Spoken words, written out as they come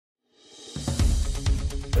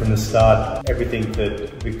from the start, everything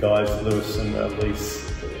that the guys, Lewis and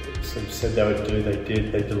Elise, sort of said they would do, they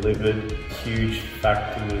did, they delivered. Huge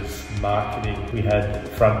factor was marketing. We had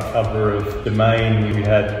front cover of Domain, we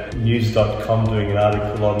had news.com doing an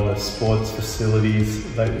article on the sports facilities.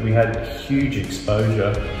 We had huge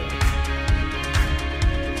exposure.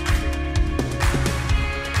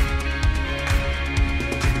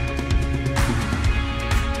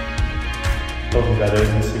 Talking about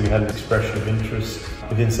urgency, we had an expression of interest.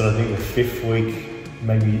 Within sort of, I think, the 5th week,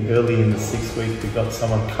 maybe early in the 6th week, we got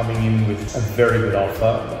someone coming in with a very good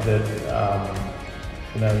offer that,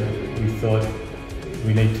 we thought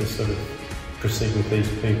we need to sort of proceed with these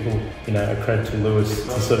people. A credit to Lewis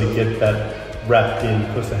to sort of get that wrapped in,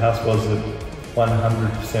 because the house wasn't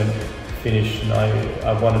 100% finished, and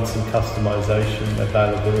I wanted some customisation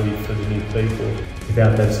availability for the new people.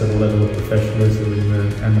 Without that sort of level of professionalism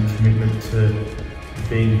and the commitment to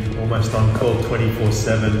being almost on call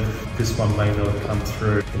 24/7, this one may not have come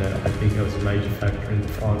through. I think that was a major factor in the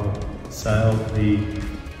final sale.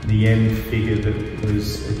 The end figure that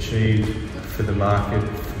was achieved for the market,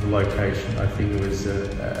 for the location, I think it was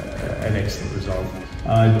an excellent result.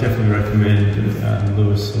 I definitely recommend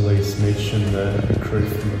Lewis, Elise, Mitch and the crew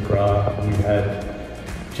from McGrath. We had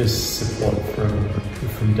just support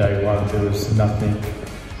from day one. There was nothing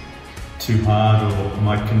too hard or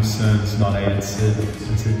my concerns not answered.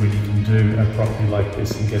 I said, when you can do a property like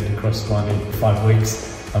this and get it across the line in 5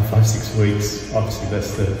 weeks, 5-6 weeks, obviously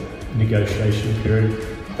that's the negotiation period.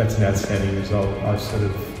 That's an outstanding result. I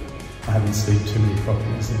haven't seen too many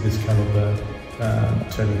properties of this calibre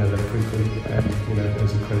turning over that quickly, and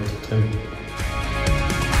as a credit to the team.